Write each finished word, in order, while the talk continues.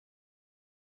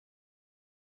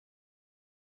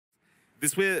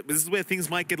this is where things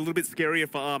might get a little bit scarier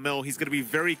for Armel. He's going to be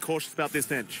very cautious about this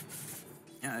bench.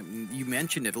 Yeah, you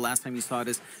mentioned it the last time you saw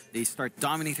this. They start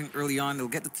dominating early on. They'll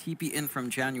get the TP in from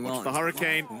Januel. Watch the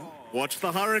Hurricane. Watch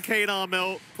the Hurricane,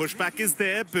 Armel. Pushback is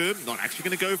there. Boom. Not actually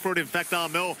going to go for it. In fact,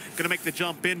 Armel going to make the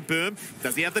jump in. Boom.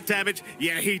 Does he have the damage?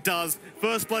 Yeah, he does.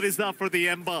 First blood is up for the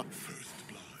Ember.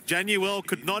 Januel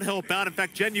could not help out. In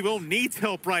fact, Januel needs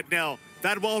help right now.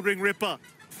 That Wild Ring Ripper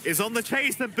is on the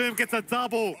chase, and Boom gets a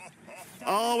double.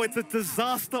 Oh, it's a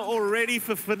disaster already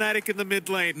for Fnatic in the mid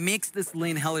lane. Makes this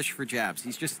lane hellish for Jabs.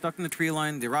 He's just stuck in the tree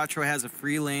line. Diracho has a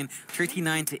free lane.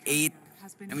 39 to 8.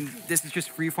 I mean, this is just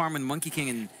free farm and Monkey King,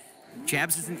 and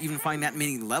Jabs doesn't even find that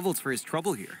many levels for his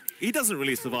trouble here. He doesn't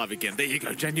really survive again. There you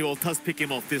go. Januel does pick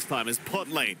him off this time as pot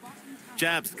lane.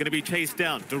 Jabs going to be chased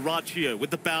down. Diracho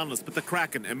with the Boundless, but the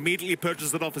Kraken immediately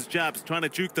purchases it off as Jabs, trying to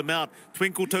juke them out.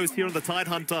 Twinkle Toes here on the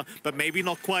Tidehunter, but maybe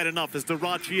not quite enough as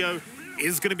Diracho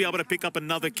is going to be able to pick up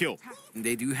another kill.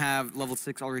 They do have level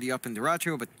 6 already up in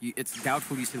Diracho, but it's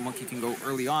doubtful you see Monkey can go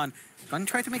early on. Gonna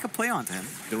try to make a play onto him.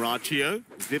 Diracho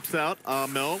zips out.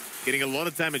 Armel getting a lot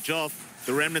of damage off.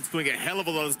 The Remnant's doing a hell of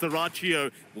a lot as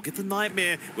Diracho will get the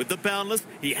Nightmare with the Boundless.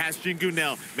 He has Jingu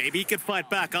now. Maybe he can fight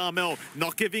back. Armel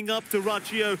not giving up.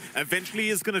 Diracho eventually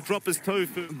is going to drop his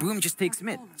Tofu. Boom just takes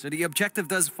mid. So the objective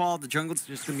does fall. The jungle's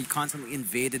just going to be constantly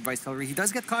invaded by Celery. He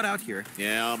does get caught out here.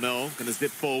 Yeah, Armel going to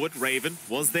zip forward. Raven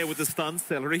was there with the stun.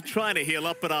 Celery trying to heal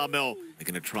up, but Armel, they're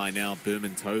going to try now. Boom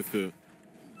and Tofu.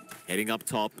 Heading up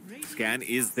top. Scan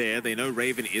is there. They know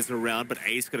Raven is around, but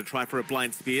Ace going to try for a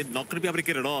blind spear. Not going to be able to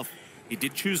get it off. He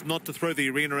did choose not to throw the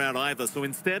arena out either, so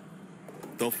instead,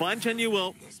 they'll find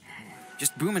Januel.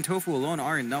 Just Boom and Tofu alone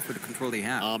are enough for the control they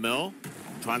have. Armel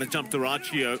trying to jump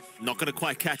Diracho. Not going to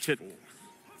quite catch it.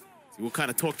 He will kind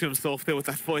of talk to himself there with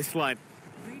that voice line.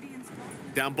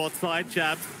 Down bot side,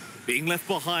 Jabs being left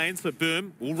behind, so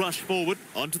Boom will rush forward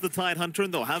onto the Tidehunter,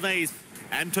 and they'll have Ace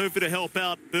and Tofu to help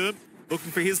out. Boom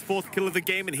looking for his 4th kill of the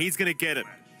game, and he's going to get it.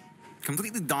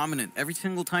 Completely dominant. Every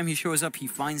single time he shows up, he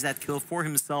finds that kill for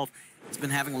himself. He's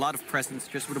been having a lot of presence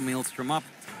just with a Maelstrom up.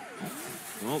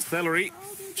 Well, Celery,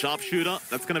 sharpshooter.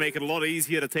 That's going to make it a lot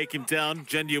easier to take him down.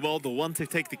 Januel, the one to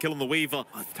take the kill on the Weaver.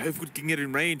 Oh, Tofu can get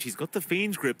in range. He's got the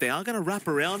Fiend's Grip. They are going to wrap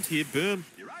around here. Boom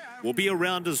will be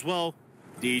around as well.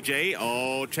 DJ,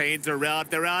 oh, chains around.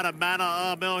 They're out of mana.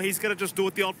 Armel, he's going to just do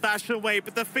it the old-fashioned way,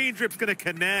 but the Fiend Grip's going to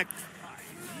connect.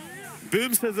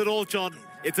 Boom says it all, John.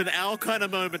 It's an owl kind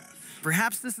of moment.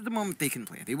 Perhaps this is the moment they can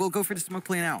play. They will go for the smoke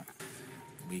play now.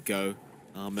 We go.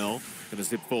 Armel gonna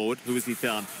zip forward. Who has he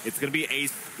found? It's gonna be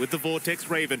Ace with the Vortex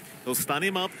Raven. They'll stun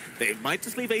him up. They might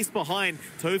just leave Ace behind.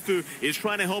 Tofu is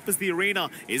trying to help as the arena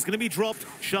is gonna be dropped.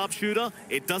 Sharpshooter.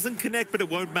 It doesn't connect, but it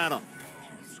won't matter.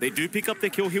 They do pick up their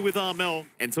kill here with Armel,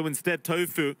 and so instead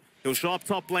Tofu, he'll show up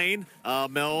top lane.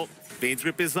 Armel, Fiend's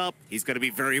Grip is up. He's gonna be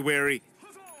very wary.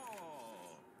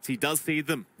 He does see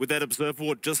them with that Observer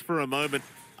Ward just for a moment.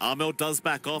 Armel does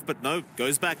back off, but no,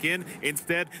 goes back in.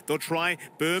 Instead, they'll try.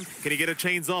 Boom. Can he get a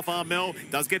chains off? Armel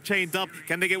does get chained up.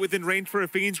 Can they get within range for a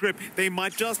Fiend's Grip? They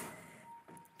might just.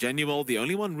 Januel, the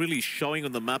only one really showing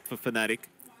on the map for Fnatic.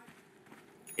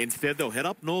 Instead, they'll head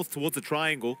up north towards the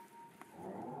triangle.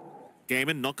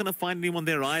 Gaiman not going to find anyone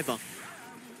there either.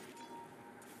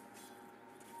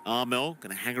 Armel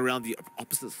going to hang around the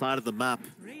opposite side of the map.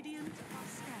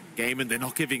 Gaiman, they're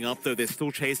not giving up though. They're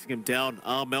still chasing him down.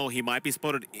 Armel, he might be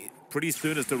spotted pretty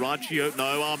soon as Diracho.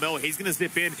 No, Armel, he's going to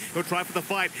zip in. He'll try for the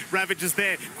fight. Ravage is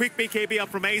there. Quick BKB up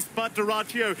from Ace, but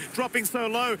Diracho dropping so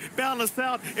low. Boundless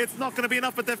out. It's not going to be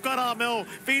enough, but they've got Armel.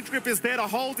 Fiend's Grip is there to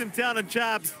hold him down, and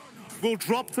Jabs will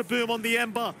drop to Boom on the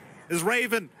Ember. As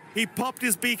Raven, he popped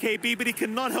his BKB, but he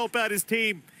cannot help out his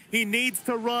team. He needs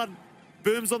to run.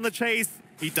 Boom's on the chase.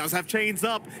 He does have chains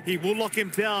up. He will lock him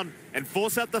down and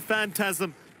force out the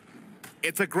Phantasm.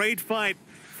 It's a great fight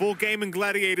for Gaiman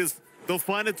Gladiators. They'll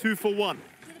find a 2-for-1.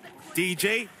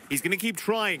 DJ, he's going to keep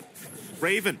trying.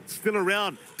 Raven, still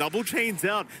around. Double chains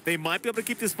out. They might be able to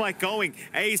keep this fight going.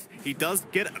 Ace, he does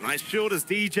get a nice shield as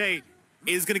DJ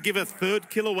is going to give a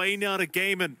 3rd kill away now to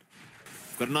Gaiman.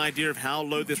 Got an idea of how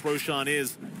low this Roshan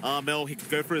is. Armel, he can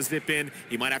go for a zip in.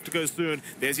 He might have to go soon.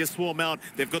 There's your swarm out.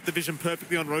 They've got the vision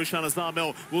perfectly on Roshan as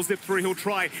Armel will zip through. He'll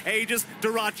try. Aegis,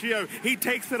 Diracho, he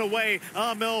takes it away.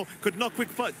 Armel could not click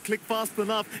fast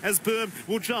enough as Boom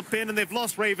will jump in, and they've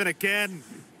lost Raven again.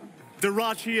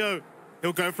 Diracho,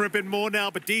 he'll go for a bit more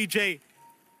now, but DJ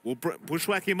will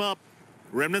bushwhack him up.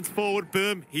 Remnants forward.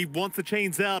 Boom, he wants the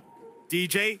chains out.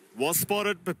 DJ was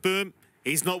spotted, but Boom,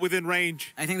 he's not within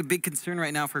range. I think the big concern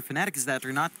right now for Fnatic is that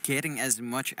they're not getting as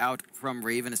much out from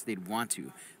Raven as they'd want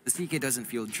to. The CK doesn't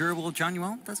feel durable.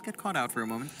 Januel does get caught out for a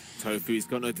moment. Tofu's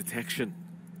got no detection.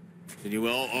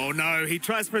 Genuel, oh no, he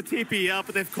tries for a TP out,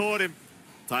 but they've caught him.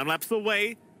 Time lapse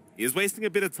away. He is wasting a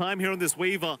bit of time here on this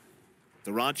Weaver.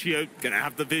 Duraccio gonna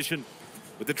have the vision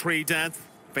with the tree dance.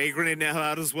 Vagrant in now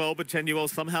out as well, but Genuel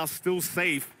somehow still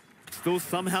safe. Still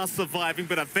somehow surviving,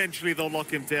 but eventually they'll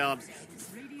lock him down.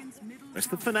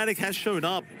 Rest of Fnatic has shown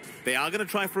up. They are going to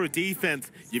try for a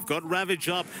defense. You've got Ravage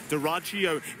up.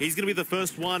 Duraccio, he's going to be the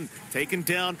first one taken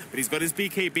down, but he's got his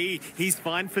BKB. He's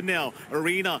fine for now.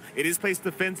 Arena, it is placed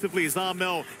defensively.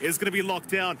 Zarmel is going to be locked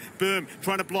down. Boom,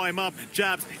 trying to blow him up.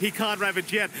 Jabs, he can't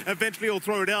Ravage yet. Eventually he'll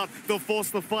throw it out. They'll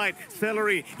force the fight.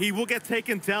 Celery, he will get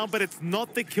taken down, but it's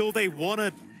not the kill they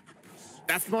wanted.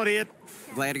 That's not it.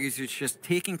 Gladiators just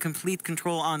taking complete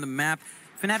control on the map.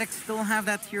 Fnatic still have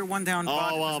that tier 1 down.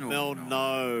 Oh,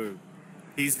 no.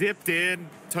 He zipped in.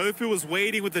 Tofu was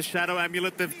waiting with the Shadow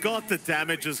Amulet. They've got the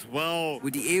damage as well.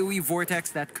 With the AoE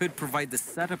Vortex, that could provide the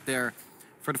setup there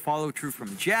for the follow-through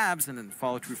from Jabs and then the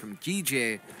follow-through from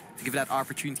GJ to give that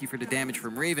opportunity for the damage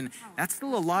from Raven. That's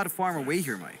still a lot of farm away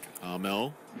here, Mike.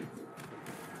 Mel.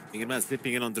 Thinking about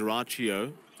zipping in on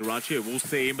Duraccio. Duraccio will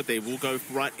see him, but they will go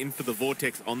right in for the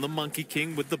Vortex on the Monkey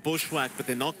King with the Bushwhack, but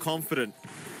they're not confident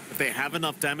that they have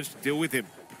enough damage to deal with him.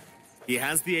 He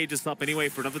has the Aegis up anyway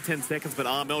for another 10 seconds, but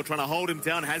Armel trying to hold him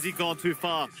down. Has he gone too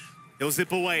far? He'll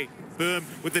zip away. Boom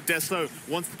with the Deso.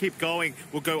 Wants to keep going.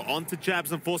 Will go on to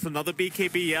Jabs and force another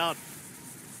BKB out.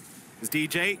 Is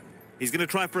DJ? He's going to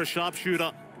try for a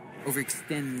sharpshooter.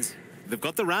 Overextends. They've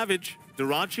got the Ravage.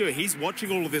 Duraccio, he's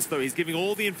watching all of this, though. He's giving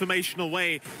all the information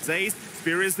away. Zaze,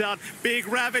 Spear is out. Big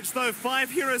Ravage, though. 5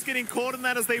 heroes getting caught in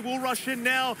that as they will rush in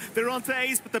now. They're onto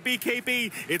Ace, but the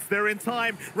BKB, it's there in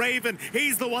time. Raven,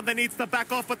 he's the one that needs to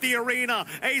back off at the arena.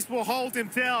 Ace will hold him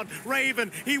down.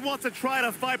 Raven, he wants to try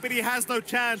to fight, but he has no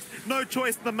chance. No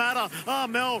choice in the matter.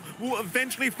 Armel will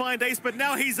eventually find Ace, but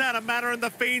now he's out of matter in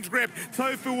the Fiend's grip.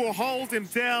 Tofu will hold him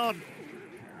down.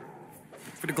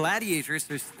 For the Gladiators,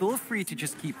 they're still free to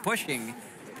just keep pushing.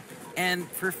 And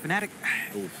for Fnatic,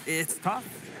 it's tough.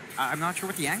 I'm not sure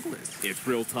what the angle is. It's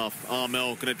real tough.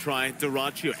 Armel going to try.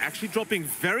 Duraccio actually dropping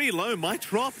very low. Might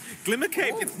drop.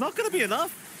 Glimmercape, it's not going to be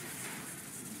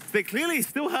enough. They clearly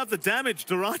still have the damage.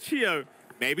 Duraccio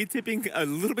maybe tipping a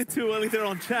little bit too early there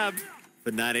on Chabs.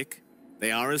 Fnatic,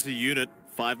 they are as a unit.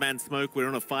 5-man smoke. We're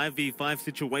on a 5v5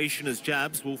 situation as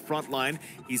Jabs will frontline.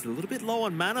 He's a little bit low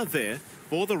on mana there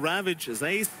for the Ravage as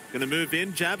Ace going to move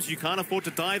in. Jabs, you can't afford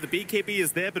to die. The BKB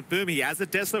is there, but boom, he has a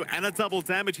Deso and a double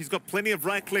damage. He's got plenty of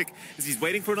right click as he's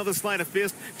waiting for another Sleight of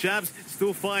Fist. Jabs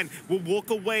still fine. Will walk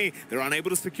away. They're unable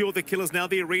to secure the killers. Now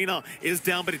the arena is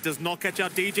down, but it does not catch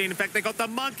out DJ. In fact, they got the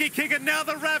Monkey King, and now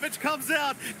the Ravage comes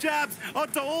out. Jabs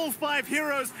onto all 5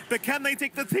 heroes, but can they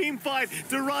take the team fight?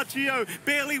 Duraccio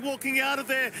barely walking out of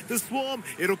there. The Swarm,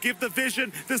 it'll give the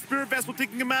vision. The Spirit Vessel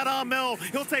taking him out. Armel,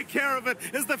 he'll take care of it.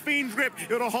 As the Fiend's grip,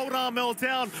 it'll hold Armel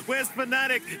down. Where's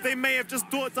Fnatic? They may have just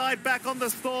died back on the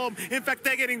Storm. In fact,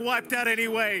 they're getting wiped out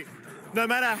anyway. No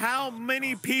matter how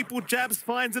many people Jabs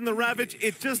finds in the Ravage,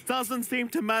 it just doesn't seem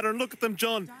to matter. And look at them,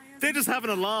 John. They're just having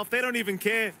a laugh. They don't even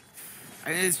care.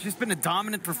 It's just been a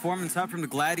dominant performance out from the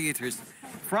Gladiators.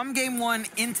 From game 1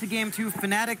 into game 2,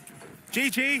 Fnatic,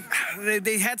 GG.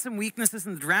 They had some weaknesses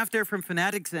in the draft there from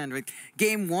Fnatic's end. Like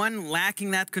game 1,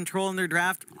 lacking that control in their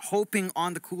draft, hoping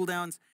on the cooldowns.